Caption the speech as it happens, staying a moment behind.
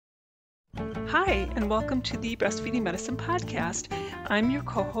Hi, and welcome to the Breastfeeding Medicine Podcast. I'm your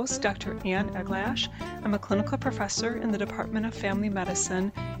co-host, Dr. Ann Eglash. I'm a clinical professor in the Department of Family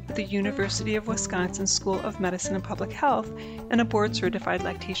Medicine at the University of Wisconsin School of Medicine and Public Health and a board-certified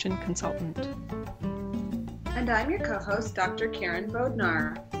lactation consultant. And I'm your co-host, Dr. Karen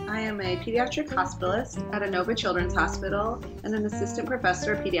Bodnar. I am a pediatric hospitalist at Inova Children's Hospital and an assistant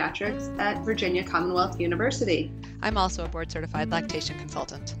professor of pediatrics at Virginia Commonwealth University. I'm also a board-certified lactation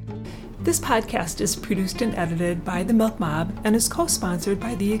consultant. This podcast is produced and edited by the Milk Mob and is co-sponsored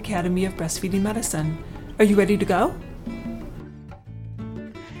by the Academy of Breastfeeding Medicine. Are you ready to go?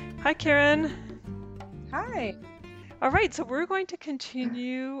 Hi, Karen. Hi. All right, so we're going to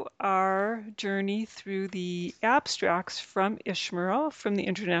continue our journey through the abstracts from ISHMERL, from the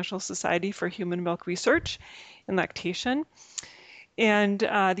International Society for Human Milk Research and Lactation. And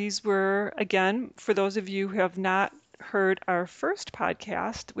these were, again, for those of you who have not heard our first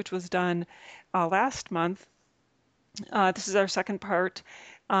podcast, which was done last month, this is our second part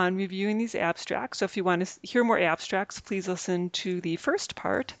on reviewing these abstracts. So if you want to hear more abstracts, please listen to the first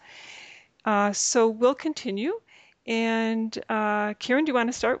part. So we'll continue. And Karen, do you want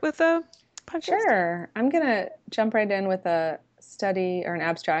to start with a podcast? Sure. I'm going to jump right in with a study or an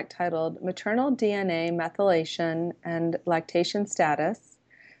abstract titled Maternal DNA Methylation and Lactation Status,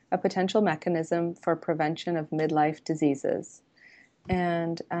 a Potential Mechanism for Prevention of Midlife Diseases.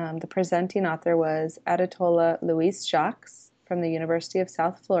 And the presenting author was Adetola Louise Jacques from the University of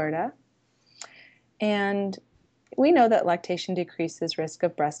South Florida. And we know that lactation decreases risk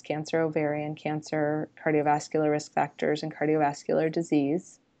of breast cancer, ovarian cancer, cardiovascular risk factors, and cardiovascular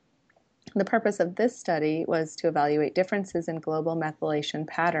disease. The purpose of this study was to evaluate differences in global methylation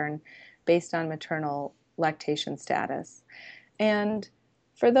pattern based on maternal lactation status. And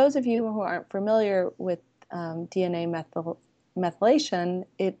for those of you who aren't familiar with DNA methylation,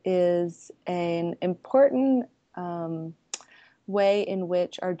 it is an important way in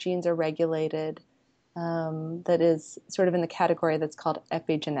which our genes are regulated that is sort of in the category that's called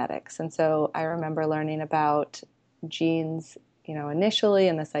epigenetics. And so I remember learning about genes, initially,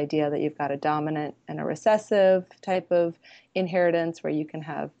 and this idea that you've got a dominant and a recessive type of inheritance where you can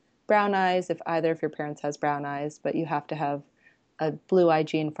have brown eyes if either of your parents has brown eyes, but you have to have a blue eye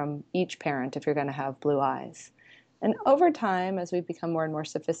gene from each parent if you're going to have blue eyes. And over time, as we become more and more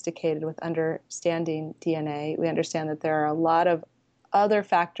sophisticated with understanding DNA, we understand that there are a lot of other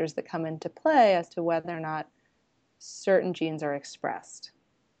factors that come into play as to whether or not certain genes are expressed.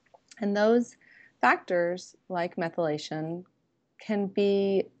 And those factors, like methylation, can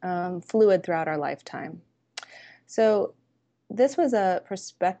be fluid throughout our lifetime. So this was a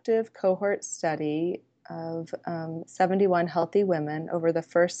prospective cohort study of 71 healthy women over the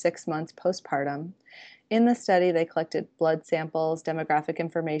first 6 months postpartum. In the study, they collected blood samples, demographic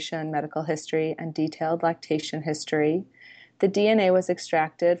information, medical history, and detailed lactation history. The DNA was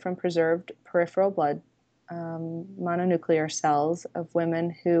extracted from preserved peripheral blood mononuclear cells of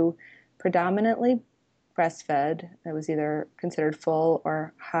women who predominantly breastfed, that was either considered full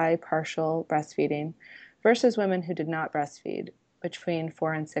or high partial breastfeeding, versus women who did not breastfeed between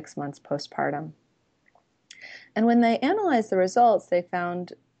 4 and 6 months postpartum. And when they analyzed the results, they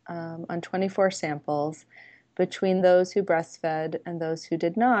found on 24 samples, between those who breastfed and those who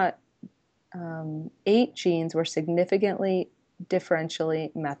did not, 8 genes were significantly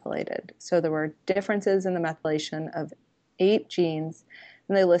differentially methylated. So there were differences in the methylation of 8 genes,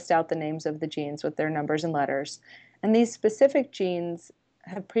 and they list out the names of the genes with their numbers and letters. And these specific genes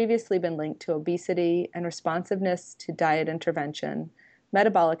have previously been linked to obesity and responsiveness to diet intervention,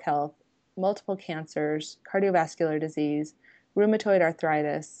 metabolic health, multiple cancers, cardiovascular disease, rheumatoid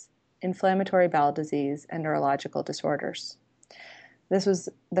arthritis, inflammatory bowel disease, and neurological disorders. This was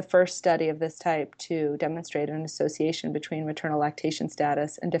the first study of this type to demonstrate an association between maternal lactation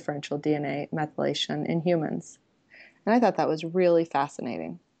status and differential DNA methylation in humans. And I thought that was really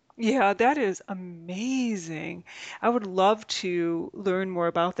fascinating. Yeah, that is amazing. I would love to learn more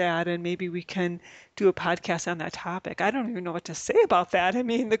about that, and maybe we can do a podcast on that topic. I don't even know what to say about that. I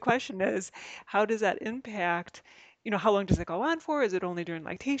mean, the question is, how does that impact, how long does it go on for? Is it only during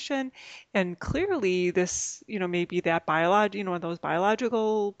lactation? And clearly this, maybe that those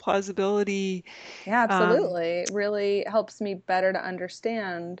biological plausibility. Yeah, absolutely. It really helps me better to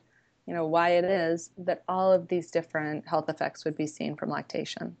understand why it is that all of these different health effects would be seen from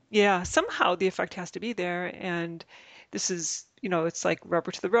lactation. Yeah, somehow the effect has to be there. And this is, it's like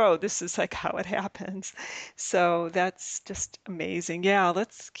rubber to the road. This is like how it happens. So that's just amazing. Yeah,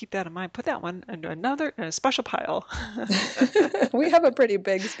 let's keep that in mind. Put that one into a special pile. We have a pretty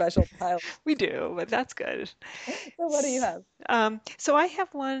big special pile. We do, but that's good. So what do you have? So I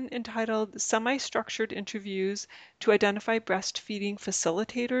have one entitled Semi-Structured Interviews to Identify Breastfeeding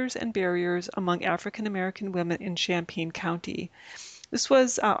Facilitators and Barriers Among African American Women in Champaign County. This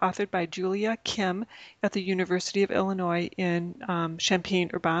was authored by Julia Kim at the University of Illinois in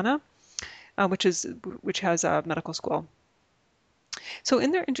Champaign-Urbana, which has a medical school. So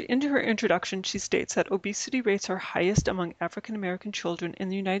into her introduction, she states that obesity rates are highest among African American children in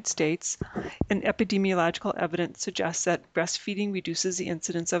the United States, and epidemiological evidence suggests that breastfeeding reduces the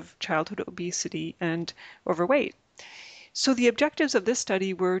incidence of childhood obesity and overweight. So the objectives of this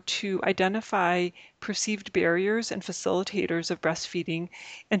study were to identify perceived barriers and facilitators of breastfeeding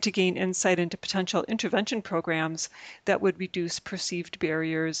and to gain insight into potential intervention programs that would reduce perceived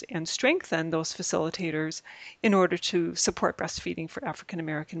barriers and strengthen those facilitators in order to support breastfeeding for African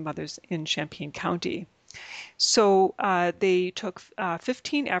American mothers in Champaign County. So they took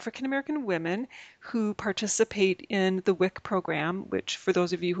 15 African American women who participate in the WIC program, which for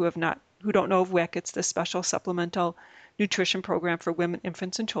those of you who don't know of WIC, it's the Special Supplemental Nutrition Program for Women,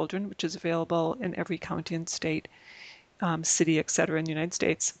 Infants, and Children, which is available in every county and state, city, etc. in the United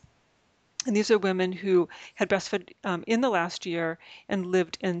States. And these are women who had breastfed in the last year and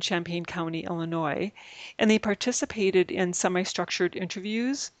lived in Champaign County, Illinois. And they participated in semi-structured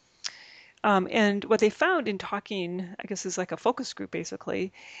interviews. And what they found in talking, I guess is like a focus group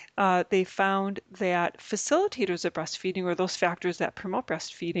basically, they found that facilitators of breastfeeding, or those factors that promote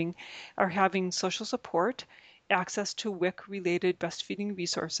breastfeeding, are having social support, access to WIC-related breastfeeding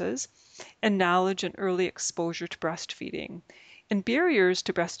resources, and knowledge and early exposure to breastfeeding. And barriers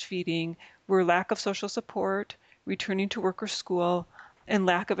to breastfeeding were lack of social support, returning to work or school, and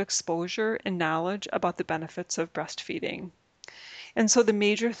lack of exposure and knowledge about the benefits of breastfeeding. And so the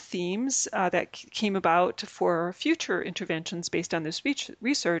major themes that came about for future interventions based on this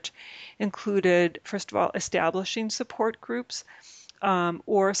research included, first of all, establishing support groups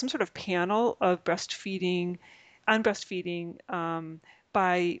or some sort of panel of breastfeeding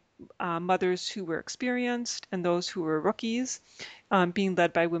by mothers who were experienced and those who were rookies, being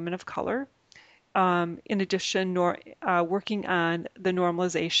led by women of color. In addition, working on the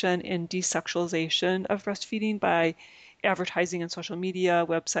normalization and desexualization of breastfeeding by advertising on social media,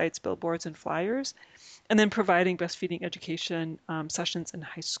 websites, billboards, and flyers, and then providing breastfeeding education sessions in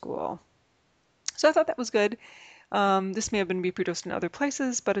high school. So I thought that was good. This may have been reproduced in other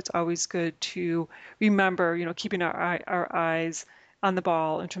places, but it's always good to remember, keeping our eyes on the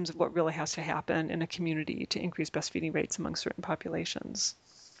ball in terms of what really has to happen in a community to increase breastfeeding rates among certain populations.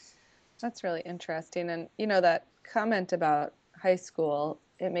 That's really interesting. And that comment about high school,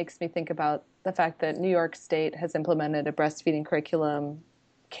 it makes me think about the fact that New York State has implemented a breastfeeding curriculum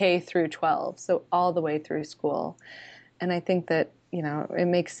K through 12, so all the way through school. And I think that, it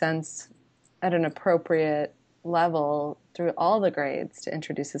makes sense at an appropriate level through all the grades to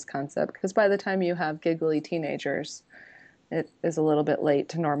introduce this concept, because by the time you have giggly teenagers, it is a little bit late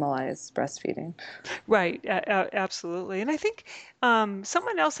to normalize breastfeeding. Right, absolutely. And I think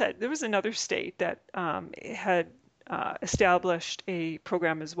someone else there was another state that had established a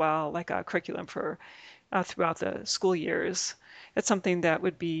program as well, like a curriculum for throughout the school years. It's something that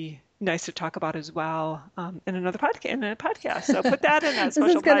would be nice to talk about as well in a podcast. So put that in that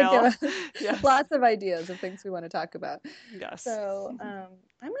special pile. This is going to give Yes. us lots of ideas of things we want to talk about. Yes. So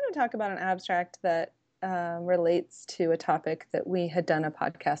I'm going to talk about an abstract that relates to a topic that we had done a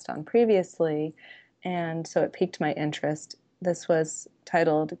podcast on previously, and so it piqued my interest. This was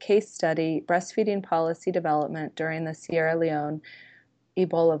titled Case Study, Breastfeeding Policy Development During the Sierra Leone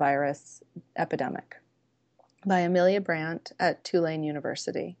Ebola Virus Epidemic by Amelia Brandt at Tulane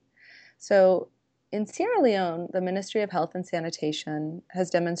University. So in Sierra Leone, the Ministry of Health and Sanitation has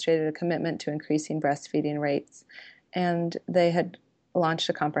demonstrated a commitment to increasing breastfeeding rates, and they had launched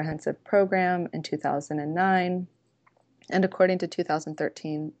a comprehensive program in 2009. And according to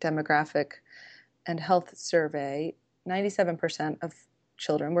 2013 Demographic and Health Survey, 97% of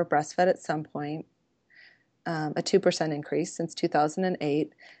children were breastfed at some point, a 2% increase since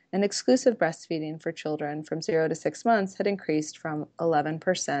 2008, and exclusive breastfeeding for children from 0 to 6 months had increased from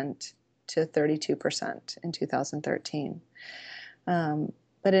 11% to 32% in 2013.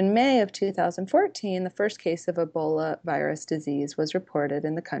 But in May of 2014, the first case of Ebola virus disease was reported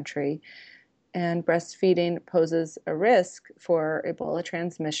in the country, and breastfeeding poses a risk for Ebola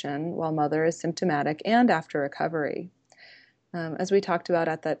transmission while mother is symptomatic and after recovery. As we talked about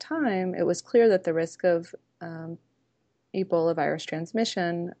at that time, it was clear that the risk of Ebola virus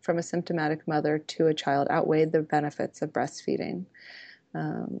transmission from a symptomatic mother to a child outweighed the benefits of breastfeeding,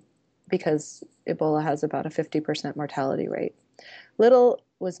 because Ebola has about a 50% mortality rate. Little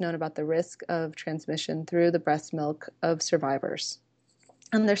was known about the risk of transmission through the breast milk of survivors.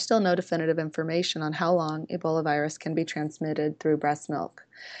 And there's still no definitive information on how long Ebola virus can be transmitted through breast milk.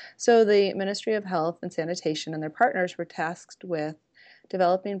 So the Ministry of Health and Sanitation and their partners were tasked with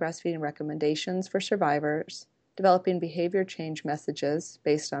developing breastfeeding recommendations for survivors, developing behavior change messages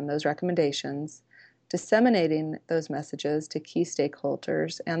based on those recommendations, disseminating those messages to key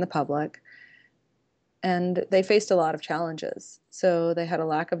stakeholders and the public. And they faced a lot of challenges. So they had a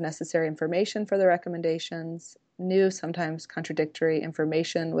lack of necessary information for the recommendations. New, sometimes contradictory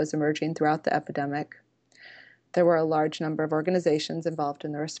information was emerging throughout the epidemic. There were a large number of organizations involved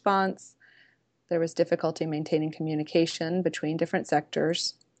in the response. There was difficulty maintaining communication between different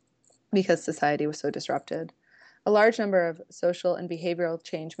sectors because society was so disrupted. A large number of social and behavioral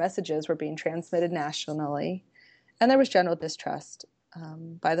change messages were being transmitted nationally, and there was general distrust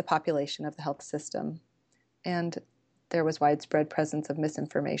by the population of the health system, and there was widespread presence of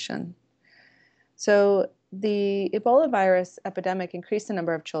misinformation. So the Ebola virus epidemic increased the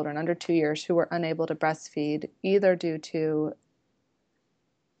number of children under 2 years who were unable to breastfeed, either due to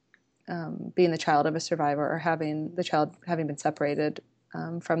being the child of a survivor or having the child having been separated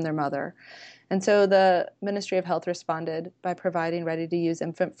from their mother. And so the Ministry of Health responded by providing ready-to-use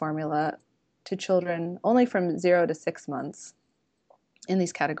infant formula to children only from 0 to 6 months in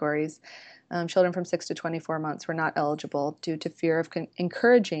these categories. Children from 6 to 24 months were not eligible due to fear of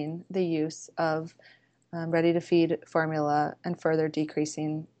encouraging the use of ready-to-feed formula and further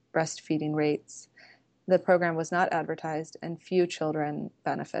decreasing breastfeeding rates. The program was not advertised and few children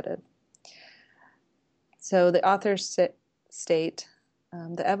benefited. So the authors state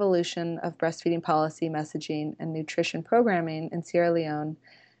the evolution of breastfeeding policy, messaging, and nutrition programming in Sierra Leone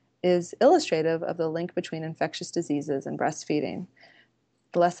is illustrative of the link between infectious diseases and breastfeeding.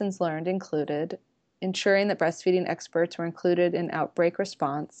 The lessons learned included ensuring that breastfeeding experts were included in outbreak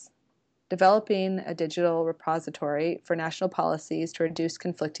response, developing a digital repository for national policies to reduce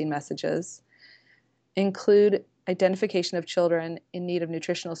conflicting messages, include identification of children in need of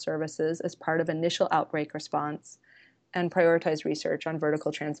nutritional services as part of initial outbreak response, and prioritize research on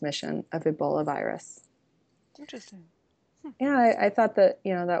vertical transmission of Ebola virus. Interesting. Yeah, I thought that,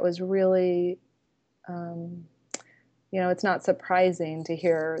 that was really, it's not surprising to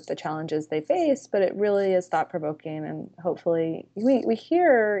hear the challenges they face, but it really is thought-provoking, and hopefully we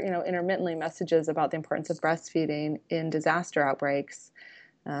hear, intermittently messages about the importance of breastfeeding in disaster outbreaks,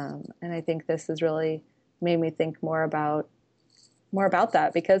 and I think this has really made me think more about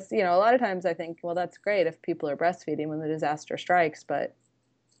that, because, a lot of times I think, well, that's great if people are breastfeeding when the disaster strikes, but,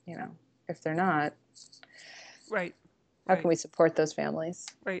 if they're not, Right. how can we support those families?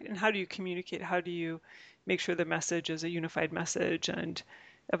 Right. And how do you communicate? How do you make sure the message is a unified message and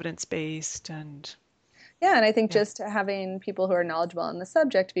evidence-based? And yeah, and I think just having people who are knowledgeable on the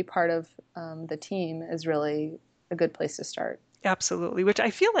subject be part of the team is really a good place to start. Absolutely, which I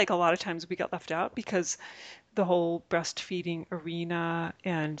feel like a lot of times we get left out because the whole breastfeeding arena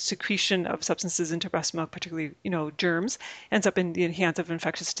and secretion of substances into breast milk, particularly, germs, ends up in the hands of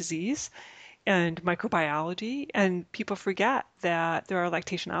infectious disease and microbiology. And people forget that there are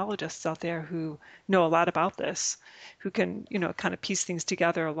lactationologists out there who know a lot about this, who can, kind of piece things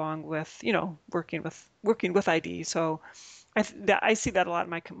together along with, working with ID. So I see that a lot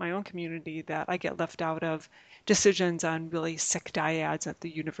in my own community, that I get left out of decisions on really sick dyads at the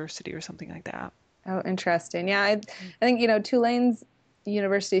university or something like that. Oh, interesting. Yeah, I think, Tulane's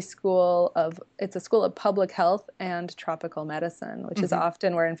University it's a school of public health and tropical medicine, which is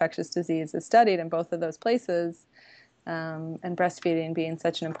often where infectious disease is studied in both of those places. And breastfeeding being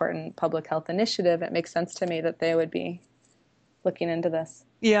such an important public health initiative, it makes sense to me that they would be looking into this.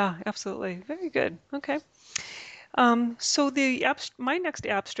 Yeah, absolutely. Very good. Okay. So my next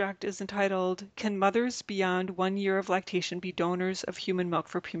abstract is entitled, "Can Mothers Beyond 1 Year of Lactation Be Donors of Human Milk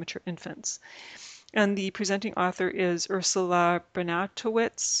for Premature Infants?" And the presenting author is Ursula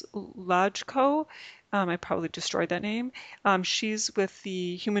Bernatowicz-Lajko. I probably destroyed that name. She's with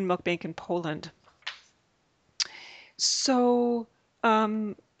the Human Milk Bank in Poland. So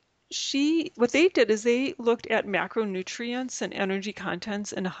what they did is they looked at macronutrients and energy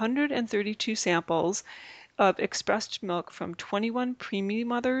contents in 132 samples of expressed milk from 21 preemie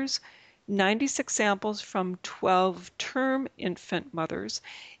mothers, 96 samples from 12 term infant mothers,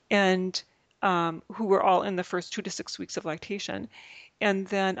 and who were all in the first 2 to 6 weeks of lactation, and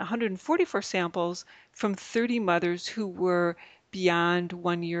then 144 samples from 30 mothers who were beyond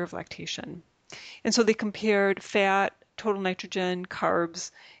 1 year of lactation. And so they compared fat, total nitrogen,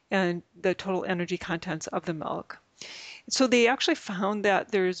 carbs, and the total energy contents of the milk. So they actually found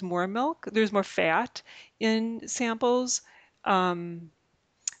that there's more fat in samples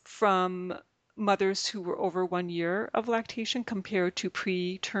from mothers who were over 1 year of lactation compared to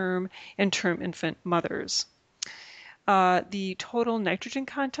preterm and term infant mothers. The total nitrogen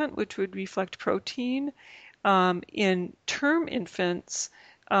content, which would reflect protein, in term infants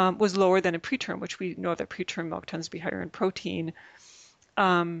was lower than in preterm, which we know that preterm milk tends to be higher in protein.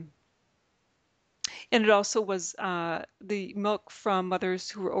 And it also was the milk from mothers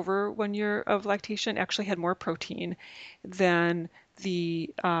who were over 1 year of lactation actually had more protein than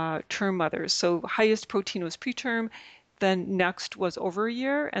the term mothers. So highest protein was preterm, then next was over a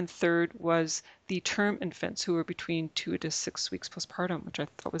year, and third was the term infants who were between 2 to 6 weeks postpartum, which I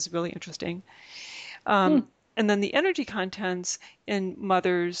thought was really interesting. And then the energy contents in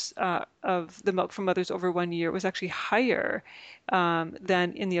mothers of the milk from mothers over 1 year was actually higher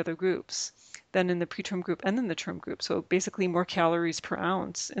than in the other groups, than in the preterm group and in the term group. So basically more calories per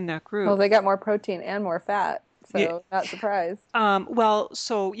ounce in that Well, group. they got more protein and more fat, Yeah. so not surprised. Well,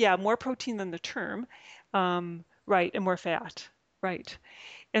 so yeah, more protein than the term, right, and more fat, right.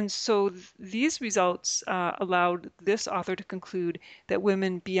 And so these results allowed this author to conclude that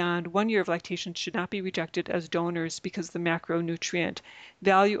women beyond 1 year of lactation should not be rejected as donors because the macronutrient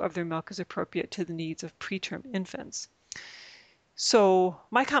value of their milk is appropriate to the needs of preterm infants. So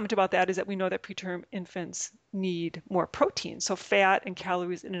my comment about that is that we know that preterm infants need more protein. So fat and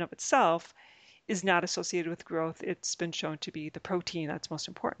calories in and of itself is not associated with growth. It's been shown to be the protein that's most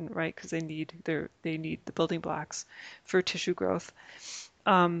important, right? Because they need the building blocks for tissue growth.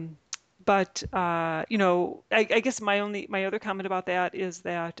 But I guess my other comment about that is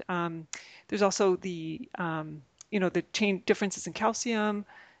that there's also the chain differences in calcium,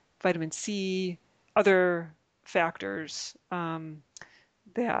 vitamin C, other factors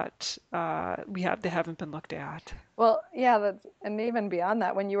that that haven't been looked at. Well, yeah, and even beyond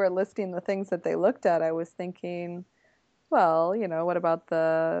that, when you were listing the things that they looked at, I was thinking, well, what about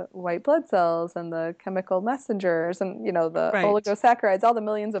the white blood cells and the chemical messengers and, the Right. oligosaccharides, all the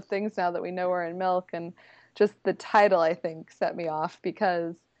millions of things now that we know are in milk. And just the title, I think, set me off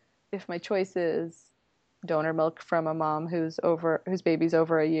because if my choice is donor milk from a mom whose baby's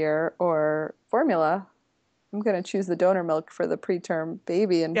over a year or formula, I'm going to choose the donor milk for the preterm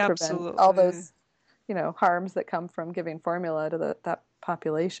baby and prevent all Absolutely. those, harms that come from giving formula to that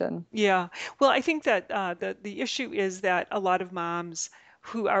population. Yeah. Well, I think that the issue is that a lot of moms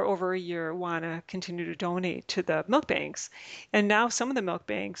who are over a year want to continue to donate to the milk banks. And now some of the milk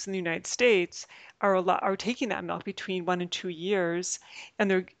banks in the United States are taking that milk between 1 and 2 years,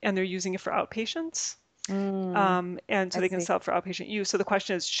 and they're using it for outpatients. And so I they can see. sell it for outpatient use. So the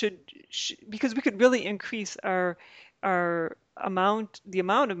question is, because we could really increase the amount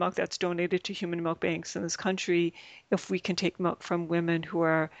of milk that's donated to human milk banks in this country if we can take milk from women who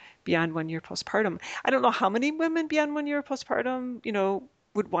are beyond 1 year postpartum. I don't know how many women beyond 1 year postpartum,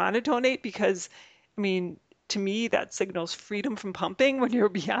 would want to donate because, I mean, to me, that signals freedom from pumping when you're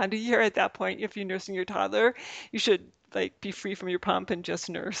beyond a year. At that point, if you're nursing your toddler, you should like be free from your pump and just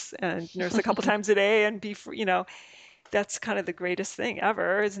nurse a couple times a day and be free, that's kind of the greatest thing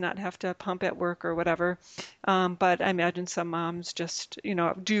ever is not have to pump at work or whatever. But I imagine some moms just,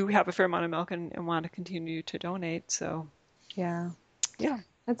 do have a fair amount of milk and want to continue to donate. So, Yeah, yeah.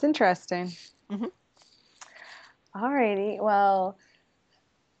 that's interesting. Hmm. All righty. Well,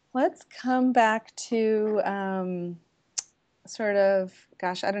 let's come back to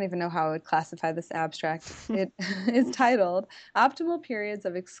gosh, I don't even know how I would classify this abstract. It is titled Optimal Periods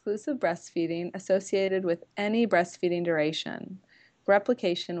of Exclusive Breastfeeding Associated with Any Breastfeeding Duration,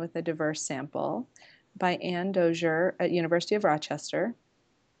 Replication with a Diverse Sample by Anne Dozier at University of Rochester.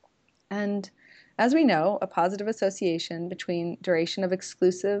 And as we know, a positive association between duration of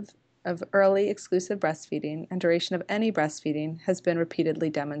early exclusive breastfeeding and duration of any breastfeeding has been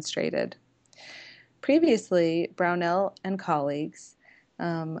repeatedly demonstrated. Previously, Brownell and colleagues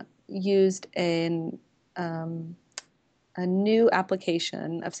used a new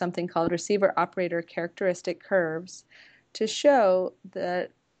application of something called receiver operator characteristic curves to show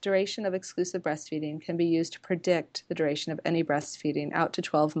that duration of exclusive breastfeeding can be used to predict the duration of any breastfeeding out to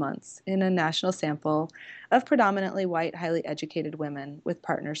 12 months in a national sample of predominantly white, highly educated women with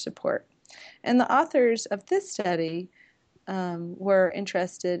partner support. And the authors of this study were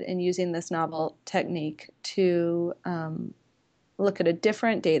interested in using this novel technique to look at a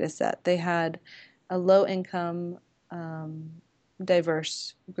different data set. They had a low-income,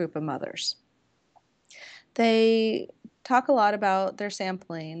 diverse group of mothers. They talk a lot about their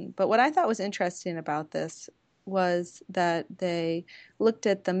sampling, but what I thought was interesting about this was that they looked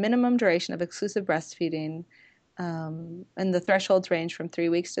at the minimum duration of exclusive breastfeeding, and the thresholds range from 3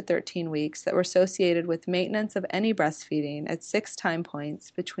 weeks to 13 weeks that were associated with maintenance of any breastfeeding at 6 time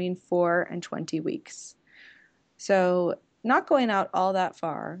points between 4 and 20 weeks. So not going out all that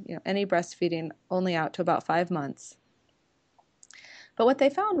far, any breastfeeding only out to about 5 months. But what they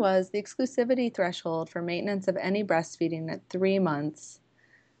found was the exclusivity threshold for maintenance of any breastfeeding at 3 months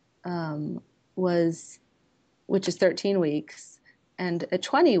which is 13 weeks, and at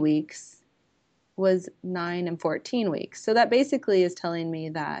 20 weeks was 9 and 14 weeks. So that basically is telling me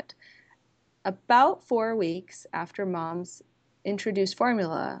that about 4 weeks after moms introduce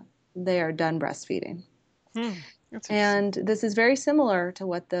formula, they are done breastfeeding. And this is very similar to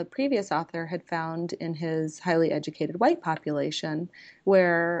what the previous author had found in his highly educated white population,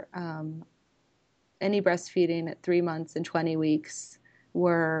 where any breastfeeding at 3 months and 20 weeks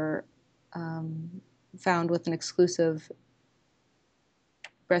were found with an exclusive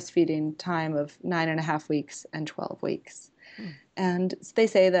breastfeeding time of 9.5 weeks and 12 weeks. And they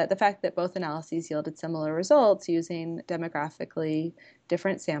say that the fact that both analyses yielded similar results using demographically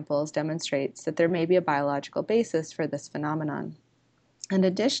different samples demonstrates that there may be a biological basis for this phenomenon. And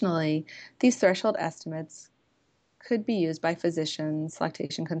additionally, these threshold estimates could be used by physicians,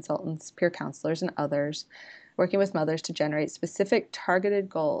 lactation consultants, peer counselors, and others working with mothers to generate specific targeted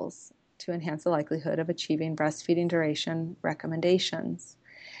goals to enhance the likelihood of achieving breastfeeding duration recommendations.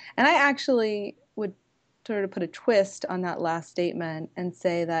 And I actually would sort of put a twist on that last statement and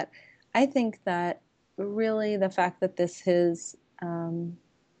say that I think that really the fact that this has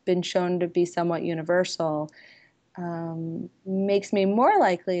been shown to be somewhat universal makes me more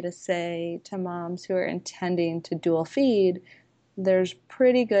likely to say to moms who are intending to dual feed, there's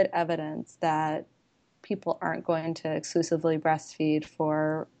pretty good evidence that people aren't going to exclusively breastfeed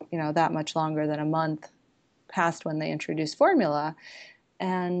for, that much longer than a month past when they introduce formula,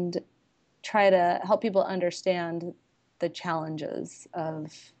 and try to help people understand the challenges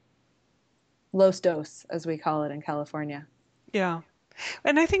of low dose, as we call it in California. Yeah.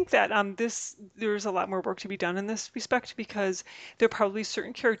 And I think that there's a lot more work to be done in this respect, because there are probably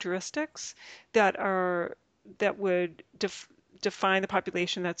certain characteristics that would define the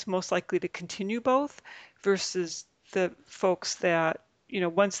population that's most likely to continue both versus the folks that,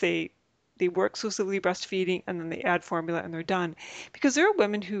 once they were exclusively breastfeeding and then they add formula and they're done. Because there are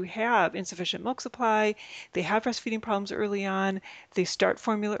women who have insufficient milk supply, they have breastfeeding problems early on, they start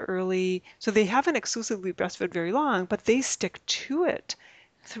formula early, so they haven't exclusively breastfed very long, but they stick to it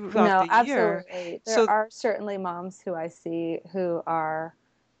throughout No, the year. absolutely. There So are certainly moms who I see who are,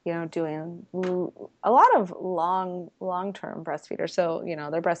 doing a lot of long-term breastfeeders. So,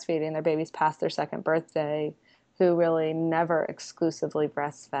 they're breastfeeding their babies past their second birthday, who really never exclusively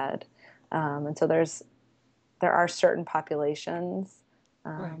breastfed. And so there are certain populations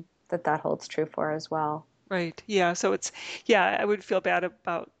right. that holds true for as well. Right. Yeah. So I would feel bad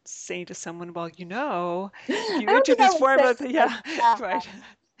about saying to someone, well, if I you don't think I introduce would say formula, it like yeah, that. right.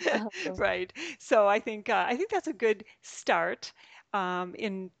 Right. So I think that's a good start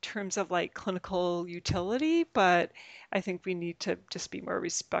in terms of like clinical utility, but I think we need to just be more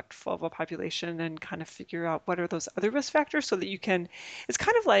respectful of a population and kind of figure out what are those other risk factors so that it's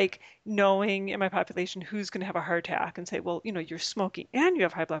kind of like knowing in my population who's going to have a heart attack and say, well, you're smoking and you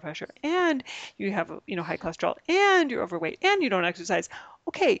have high blood pressure and you have, high cholesterol and you're overweight and you don't exercise.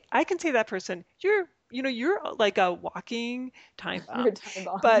 Okay, I can say to that person, you're like a walking time You're a bomb. time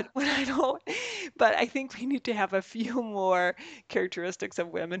bomb. But when I don't, but I think we need to have a few more characteristics of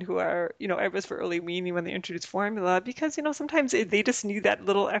women who are, at risk for early weaning when they introduce formula, because, sometimes they just need that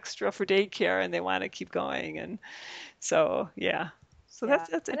little extra for daycare and they want to keep going. And so, yeah. So Yeah,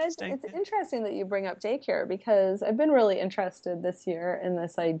 that's and interesting. it's interesting that you bring up daycare because I've been really interested this year in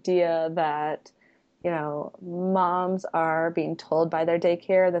this idea that, moms are being told by their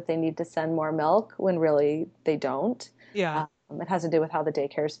daycare that they need to send more milk when really they don't. Yeah. It has to do with how the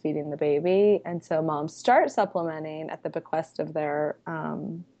daycare is feeding the baby, and so moms start supplementing at the request of their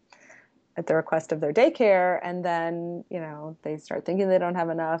daycare, and then they start thinking they don't have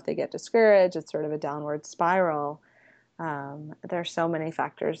enough. They get discouraged. It's sort of a downward spiral. There's so many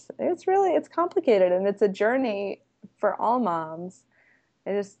factors. It's complicated, and it's a journey for all moms.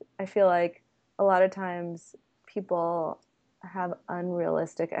 I feel like a lot of times people have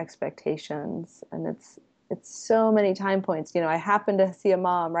unrealistic expectations, and it's so many time points. I happened to see a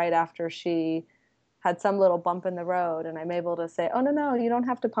mom right after she had some little bump in the road, and I'm able to say, oh, no, you don't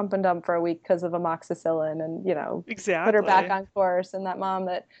have to pump and dump for a week because of amoxicillin, and put her back Exactly. on course. And that mom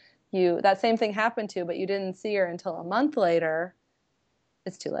that same thing happened to, but you didn't see her until a month later,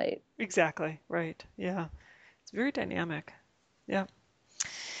 it's too late. Exactly. Right. Yeah. It's very dynamic. Yeah.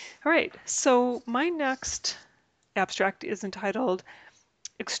 All right. So my next abstract is entitled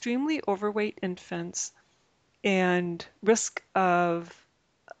Extremely Overweight Infants and Risk of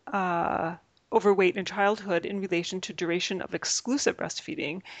uh, Overweight in Childhood in Relation to Duration of Exclusive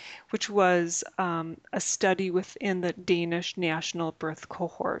Breastfeeding, which was a study within the Danish National Birth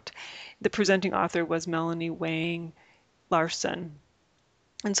Cohort. The presenting author was Melanie Wang Larson.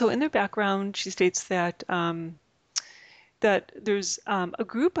 And so in their background, she states that there's a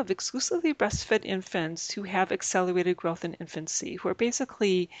group of exclusively breastfed infants who have accelerated growth in infancy, who are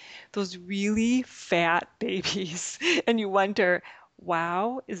basically those really fat babies. And you wonder,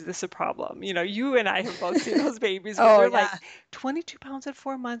 wow, is this a problem? You know, you and I have both seen those babies where Oh, they're like yeah. 22 pounds at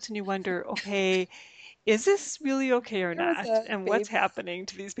 4 months, and you wonder, okay, is this really okay or There was not? a And what's baby. happening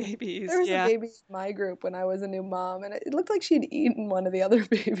to these babies? There was a Yeah. baby in my group when I was a new mom, and it looked like she'd eaten one of the other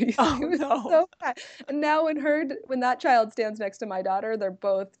babies. He Oh was no. so fat. And now when that child stands next to my daughter, they're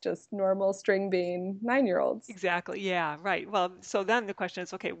both just normal string bean 9-year-olds. Exactly. Yeah, right. Well, so then the question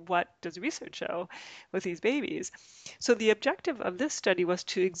is, okay, what does research show with these babies? So the objective of this study was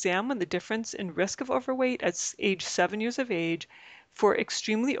to examine the difference in risk of overweight at age 7 years of age for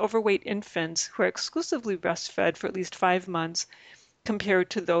extremely overweight infants who are exclusively breastfed for at least 5 months compared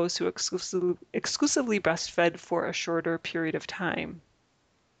to those who exclusively breastfed for a shorter period of time.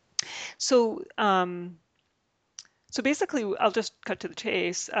 So, so basically, I'll just cut to the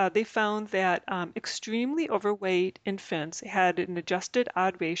chase. They found that extremely overweight infants had an adjusted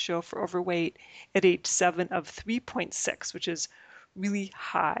odd ratio for overweight at age 7 of 3.6, which is really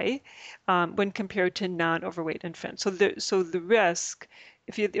high when compared to non-overweight infants. So the risk,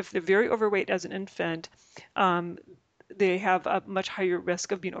 if they're very overweight as an infant, um, they have a much higher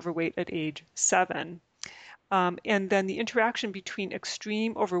risk of being overweight at age 7. And then the interaction between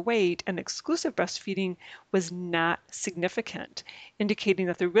extreme overweight and exclusive breastfeeding was not significant, indicating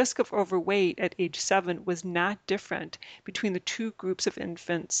that the risk of overweight at age 7 was not different between the two groups of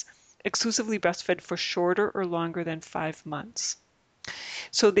infants exclusively breastfed for shorter or longer than 5 months.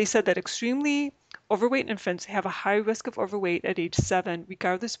 So they said that extremely overweight infants have a high risk of overweight at age 7,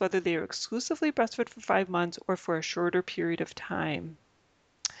 regardless whether they are exclusively breastfed for 5 months or for a shorter period of time.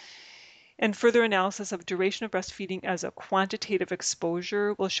 And further analysis of duration of breastfeeding as a quantitative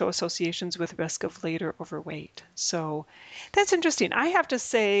exposure will show associations with risk of later overweight. So that's interesting. I have to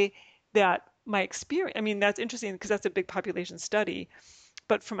say that my experience, I mean, that's interesting because that's a big population study.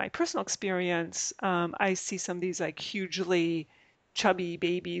 But from my personal experience, I see some of these like hugely chubby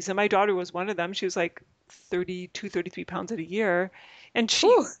babies. And my daughter was one of them. She was like 32, 33 pounds at a year. And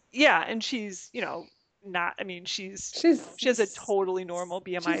Whew. yeah, and she's, not, I mean, she has a She's totally normal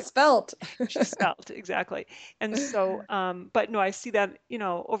BMI. she's svelte. She's spelt, exactly. And so, but no, I see that,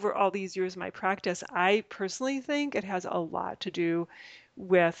 over all these years of my practice, I personally think it has a lot to do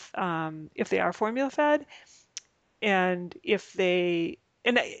with if they are formula fed and if they,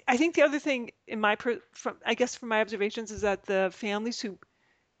 and I think the other thing I guess from my observations is that the families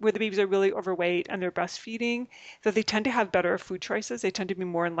where the babies are really overweight and they're breastfeeding, that they tend to have better food choices. They tend to be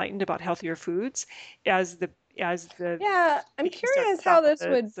more enlightened about healthier foods as the Yeah, I'm babies start curious how this would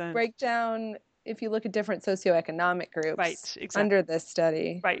solids and break down if you look at different socioeconomic groups right, exactly. under this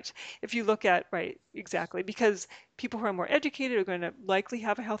study. Right. If you look at, right, exactly, because people who are more educated are going to likely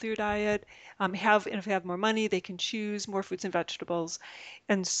have a healthier diet, and if they have more money, they can choose more fruits and vegetables.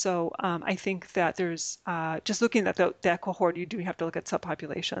 And so I think that there's, just looking at that cohort, you do have to look at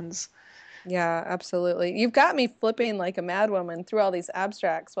subpopulations. Yeah, absolutely. You've got me flipping like a madwoman through all these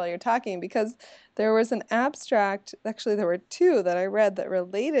abstracts while you're talking because there was an abstract, actually there were two that I read that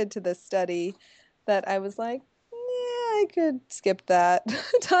related to this study that I was like, yeah, I could skip that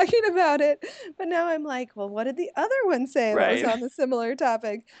talking about it. But now I'm like, well, what did the other one say that was Right. on the similar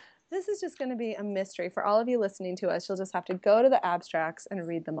topic? This is just going to be a mystery for all of you listening to us. You'll just have to go to the abstracts and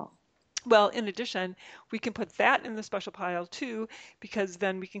read them all. Well, in addition, we can put that in the special pile too, because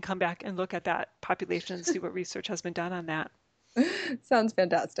then we can come back and look at that population and see what research has been done on that. Sounds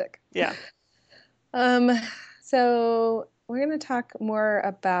fantastic. Yeah. Um, so we're going to talk more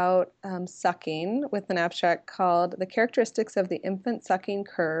about sucking with an abstract called The Characteristics of the Infant Sucking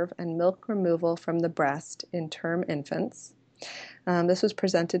Curve and Milk Removal from the Breast in Term Infants. This was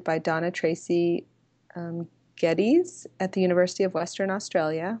presented by Donna Tracy Geddes at the University of Western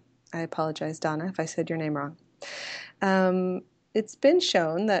Australia. I apologize, Donna, if I said your name wrong. It's been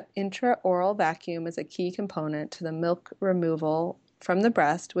shown that intraoral vacuum is a key component to the milk removal from the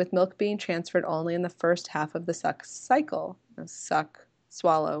breast, with milk being transferred only in the first half of the suck cycle. Suck,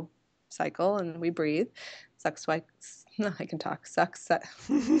 swallow cycle, and we breathe. Suck, I can talk. Suck, suck.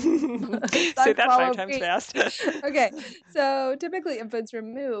 Say Suck, that swallow, 5 times breathe. fast. Okay, so typically infants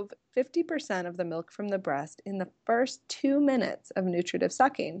remove 50% of the milk from the breast in the first 2 minutes of nutritive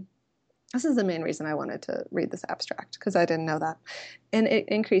sucking. This is the main reason I wanted to read this abstract, because I didn't know that. And it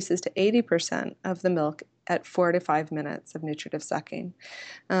increases to 80% of the milk at 4 to 5 minutes of nutritive sucking.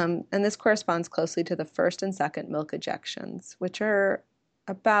 And this corresponds closely to the first and second milk ejections, which are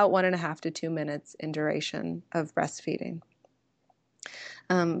about 1.5 to 2 minutes in duration of breastfeeding.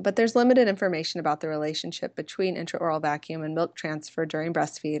 But there's limited information about the relationship between intraoral vacuum and milk transfer during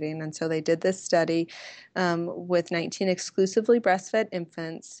breastfeeding. And so they did this study with 19 exclusively breastfed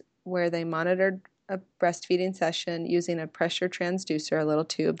infants where they monitored a breastfeeding session using a pressure transducer, a little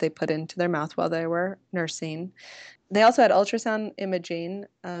tube they put into their mouth while they were nursing. They also had ultrasound imaging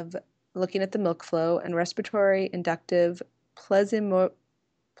of looking at the milk flow and respiratory inductive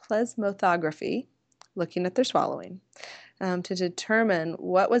plasmotography, looking at their swallowing, to determine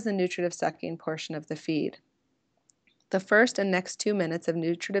what was the nutritive sucking portion of the feed. The first and next 2 minutes of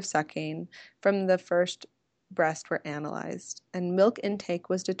nutritive sucking from the first breast were analyzed, and milk intake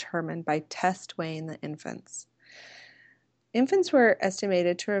was determined by test weighing the infants. Infants were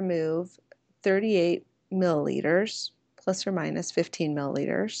estimated to remove 38 milliliters, plus or minus 15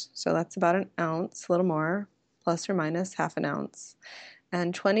 milliliters, so that's about an ounce, a little more, plus or minus half an ounce,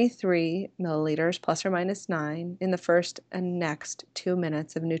 and 23 milliliters, plus or minus 9, in the first and next 2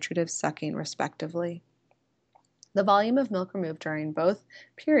 minutes of nutritive sucking, respectively. The volume of milk removed during both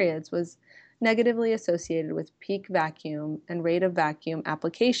periods was negatively associated with peak vacuum and rate of vacuum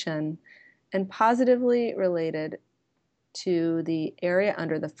application, and positively related to the area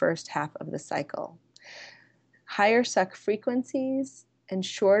under the first half of the cycle. Higher suck frequencies and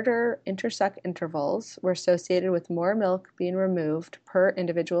shorter intersuck intervals were associated with more milk being removed per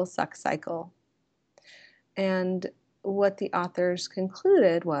individual suck cycle. And what the authors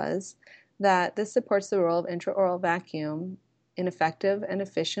concluded was that this supports the role of intraoral vacuum in effective and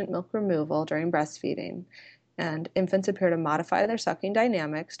efficient milk removal during breastfeeding. And infants appear to modify their sucking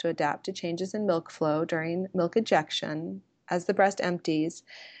dynamics to adapt to changes in milk flow during milk ejection as the breast empties,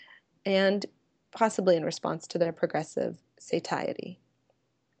 and possibly in response to their progressive satiety.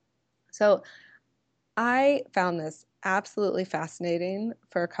 So I found this absolutely fascinating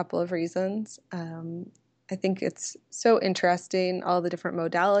for a couple of reasons. I think it's so interesting, all the different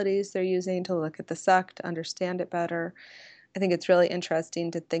modalities they're using to look at the suck, to understand it better. I think it's really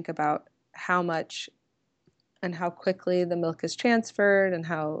interesting to think about how much and how quickly the milk is transferred and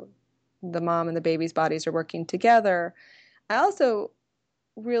how the mom and the baby's bodies are working together. I also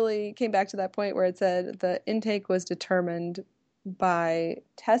really came back to that point where it said the intake was determined by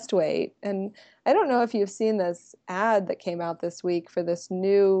test weight. And I don't know if you've seen this ad that came out this week for this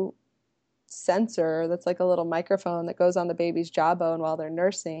new sensor that's like a little microphone that goes on the baby's jawbone while they're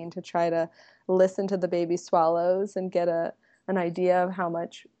nursing to try to listen to the baby swallows and get an idea of how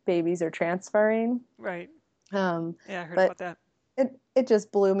much babies are transferring. Right. Yeah, I heard But about that. it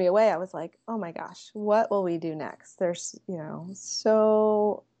just blew me away. I was like, oh my gosh, what will we do next? There's,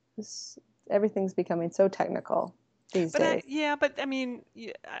 everything's becoming so technical these days. But I mean,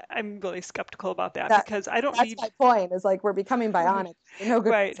 I'm really skeptical about that That because I don't that's need. my point. Is like we're becoming bionic for no good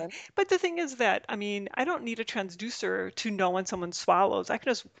Right. reason. But the thing is that, I mean, I don't need a transducer to know when someone swallows. I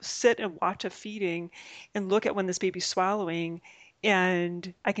can just sit and watch a feeding and look at when this baby's swallowing.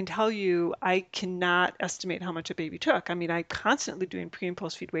 And I can tell you, I cannot estimate how much a baby took. I mean, I'm constantly doing pre and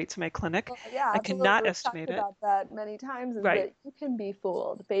post feed weights in my clinic. Well, yeah, I absolutely. cannot We've talked estimate it. about that many times. Is Right. that you can be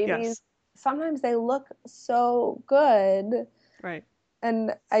fooled. Babies Yes. sometimes they look so good, Right.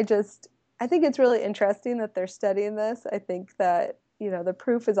 and I think it's really interesting that they're studying this. I think that the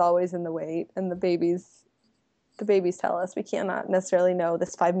proof is always in the weight, and the babies tell us we cannot necessarily know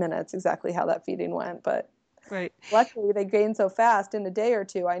this 5 minutes exactly how that feeding went, but Right. luckily they gain so fast in a day or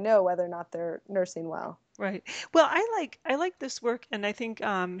two. I know whether or not they're nursing well. Right. Well, I like this work, and I think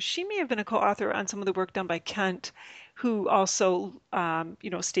she may have been a co-author on some of the work done by Kent, who also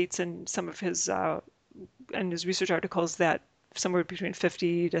states in some of his in his research articles that somewhere between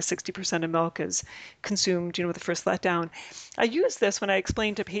 50 to 60% of milk is consumed, with the first letdown. I use this when I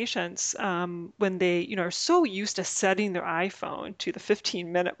explain to patients when they, are so used to setting their iPhone to the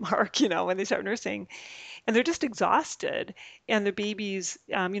 15-minute mark, when they start nursing, and they're just exhausted, and the babies,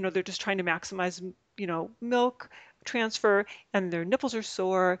 they're just trying to maximize, milk transfer, and their nipples are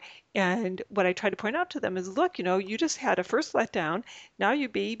sore. And what I try to point out to them is, look, you just had a first letdown. Now your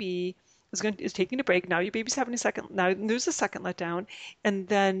baby is taking a break. Now your baby's having a second. Now there's a second letdown, and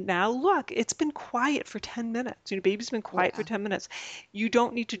then now look, it's been quiet for 10 minutes. Baby's been quiet for Yeah. 10 minutes. You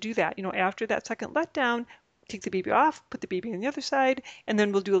don't need to do that. After that second letdown, take the baby off, put the baby on the other side, and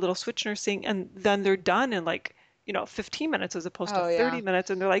then we'll do a little switch nursing, and then they're done in like, 15 minutes as opposed to Oh, 30 yeah. minutes.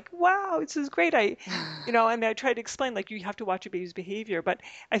 And they're like, wow, this is great. And I try to explain, like, you have to watch your baby's behavior. But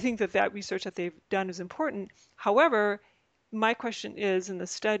I think that research that they've done is important. However, my question is in the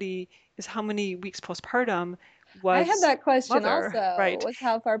study is how many weeks postpartum I had was that question mother, also, right? was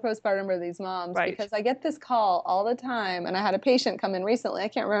how far postpartum were these moms? Right. Because I get this call all the time, and I had a patient come in recently. I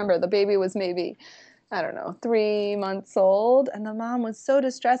can't remember. The baby was maybe, I don't know, 3 months old, and the mom was so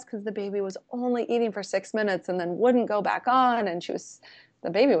distressed because the baby was only eating for 6 minutes and then wouldn't go back on, and the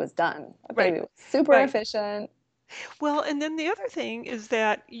baby was done. The Right. baby was super Right. efficient. Well, and then the other thing is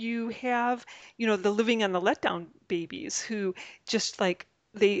that you have, the living on the letdown babies who just like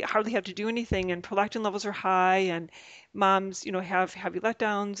they hardly have to do anything and prolactin levels are high and moms, have heavy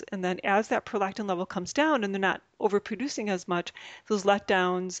letdowns. And then as that prolactin level comes down and they're not overproducing as much, those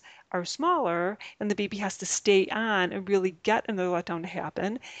letdowns are smaller and the baby has to stay on and really get another letdown to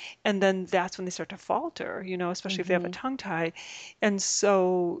happen. And then that's when they start to falter, especially if they have a Hmm. tongue tie. And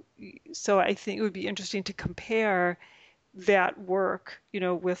so I think it would be interesting to compare that work,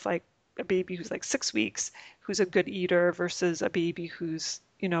 with like a baby who's like 6 weeks, who's a good eater versus a baby who's,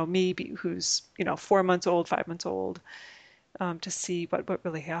 maybe who's, 4 months old, 5 months old, to see what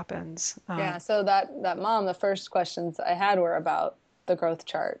really happens. Yeah, so that mom, the first questions I had were about the growth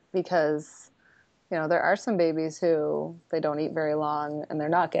chart because there are some babies who they don't eat very long and they're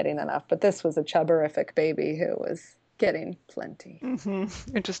not getting enough, but this was a chubberific baby who was getting plenty.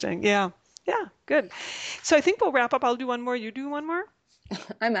 Interesting. Yeah. Yeah. Good. So I think we'll wrap up. I'll do one more. You do one more?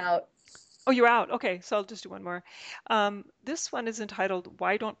 I'm out. Oh, you're out. Okay, so I'll just do one more. This one is entitled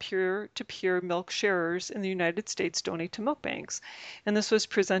 "Why Don't Peer-to-Peer Milk Sharers in the United States Donate to Milk Banks?" And this was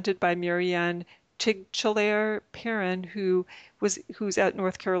presented by Marianne Tigchelaar-Perrin, who's at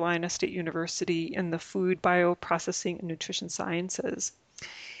North Carolina State University in the Food Bioprocessing and Nutrition Sciences.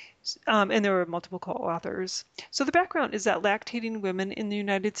 And there were multiple co-authors. So the background is that lactating women in the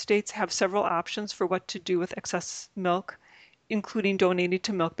United States have several options for what to do with excess milk, including donating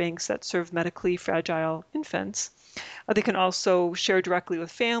to milk banks that serve medically fragile infants. They can also share directly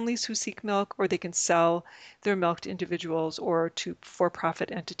with families who seek milk, or they can sell their milk to individuals or to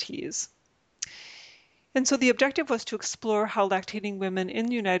for-profit entities. And so the objective was to explore how lactating women in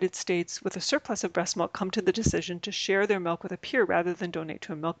the United States with a surplus of breast milk come to the decision to share their milk with a peer rather than donate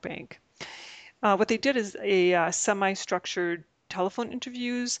to a milk bank. What they did is a semi-structured telephone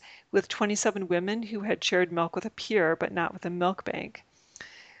interviews with 27 women who had shared milk with a peer but not with a milk bank.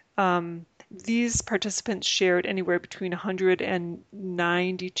 These participants shared anywhere between 100 and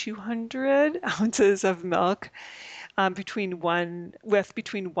 200 ounces of milk between one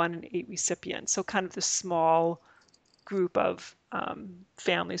and 8 recipients. So kind of the small group of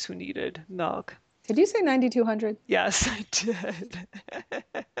families who needed milk. Did you say 9,200? Yes, I did.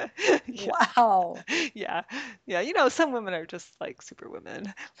 Yeah. Wow. Yeah. Yeah. Some women are just like super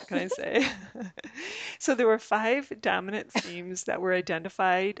women. What can I say? So there were 5 dominant themes that were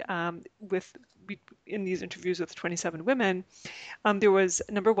identified in these interviews with 27 women. There was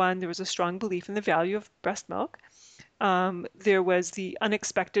number one, there was a strong belief in the value of breast milk. There was the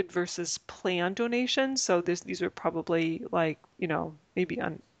unexpected versus planned donation. So these are probably like, maybe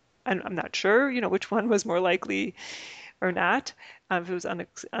I'm not sure, which one was more likely or not, if it was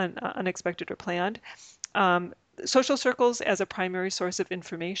unexpected or planned. Social circles as a primary source of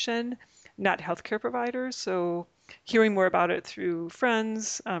information, not healthcare providers. So hearing more about it through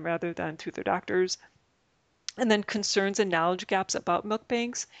friends rather than through their doctors. And then concerns and knowledge gaps about milk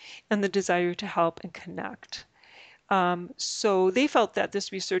banks and the desire to help and connect. So they felt that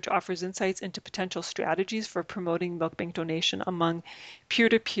this research offers insights into potential strategies for promoting milk bank donation among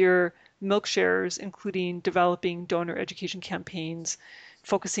peer-to-peer milk sharers, including developing donor education campaigns,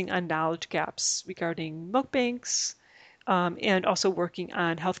 focusing on knowledge gaps regarding milk banks, and also working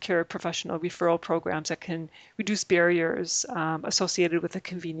on healthcare professional referral programs that can reduce barriers associated with the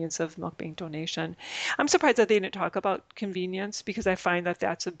convenience of milk bank donation. I'm surprised that they didn't talk about convenience because I find that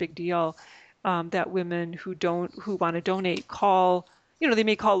that's a big deal. That women who want to donate call, they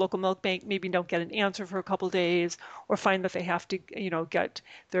may call a local milk bank, maybe don't get an answer for a couple days, or find that they have to, get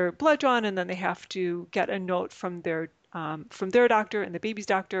their blood drawn, and then they have to get a note from their doctor and the baby's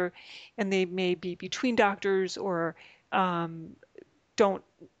doctor, and they may be between doctors or don't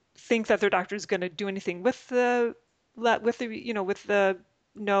think that their doctor is going to do anything with the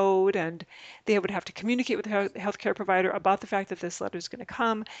note, and they would have to communicate with the healthcare provider about the fact that this letter is going to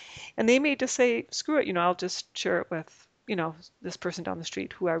come, and they may just say, screw it, I'll just share it with, this person down the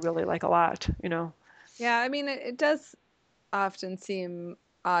street who I really like a lot. Yeah, I mean, it does often seem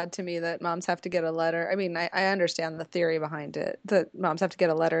odd to me that moms have to get a letter. I mean, I understand the theory behind it, that moms have to get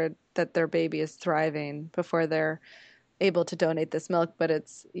a letter that their baby is thriving before they're able to donate this milk, but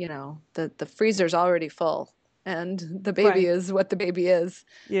it's, the freezer's already full and the baby Right. is what the baby is.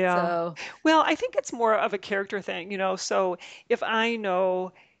 Yeah. So, Well, I think it's more of a character thing, so if I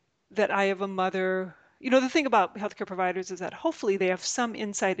know that I have a mother, the thing about healthcare providers is that hopefully they have some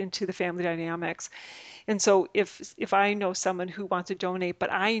insight into the family dynamics. And so if I know someone who wants to donate,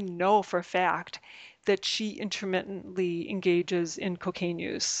 but I know for a fact that she intermittently engages in cocaine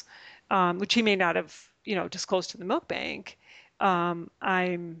use, which he may not have, disclosed to the milk bank,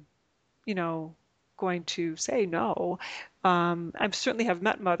 I'm, you know, going to say no. I certainly have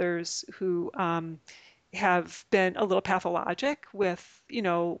met mothers who have been a little pathologic with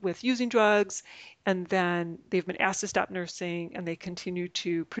using drugs, and then they've been asked to stop nursing, and they continue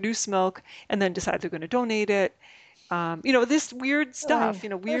to produce milk, and then decide they're going to donate it. This weird stuff.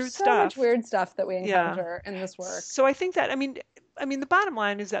 There's Weird so much stuff. weird stuff that we Yeah. encounter in this work. So I think that the bottom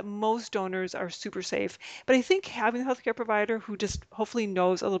line is that most donors are super safe, but I think having a healthcare provider who just hopefully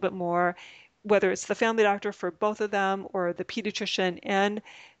knows a little bit more, whether it's the family doctor for both of them or the pediatrician and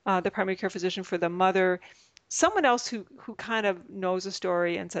the primary care physician for the mother, someone else who kind of knows a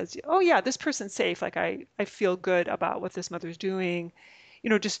story and says, oh yeah, this person's safe. Like I feel good about what this mother's doing.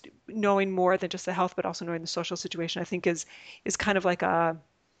 Just knowing more than just the health, but also knowing the social situation, I think is kind of like a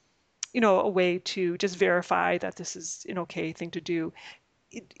way to just verify that this is an okay thing to do,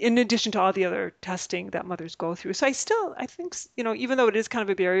 in addition to all the other testing that mothers go through. So I think, even though it is kind of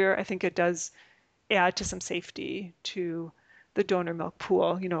a barrier, I think it does add to some safety to the donor milk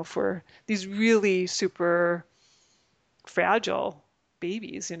pool, for these really super fragile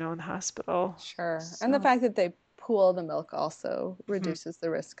babies, in the hospital. Sure. And the So, fact that they pool the milk also mhm. reduces the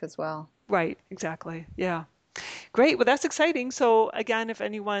risk as well. Right, exactly. Yeah. Great. Well, that's exciting. So again, if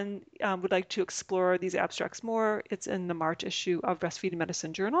anyone would like to explore these abstracts more, it's in the March issue of Breastfeeding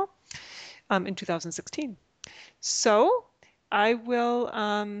Medicine Journal in 2016. So I will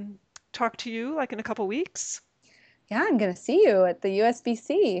talk to you like in a couple weeks. Yeah, I'm going to see you at the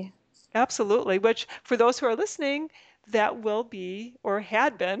USBC. Absolutely. Which for those who are listening, that will be or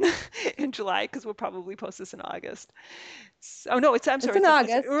had been in July, because we'll probably post this in August. Oh no, I'm It's sorry, in it's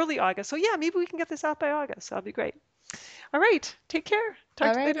August. early August. So yeah, maybe we can get this out by August. That'll be great. All right. Take care.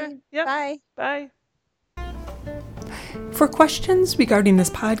 Talk to you later. Alrighty. Yep. Bye. Bye. For questions regarding this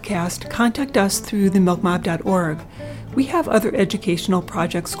podcast, contact us through themilkmob.org. We have other educational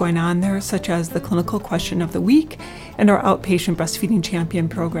projects going on there, such as the Clinical Question of the Week and our Outpatient Breastfeeding Champion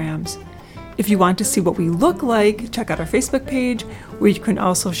programs. If you want to see what we look like, check out our Facebook page, where you can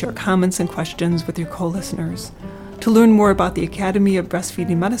also share comments and questions with your co-listeners. To learn more about the Academy of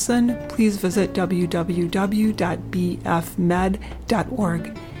Breastfeeding Medicine, please visit www.bfmed.org.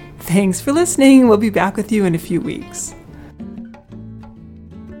 Thanks for listening. We'll be back with you in a few weeks.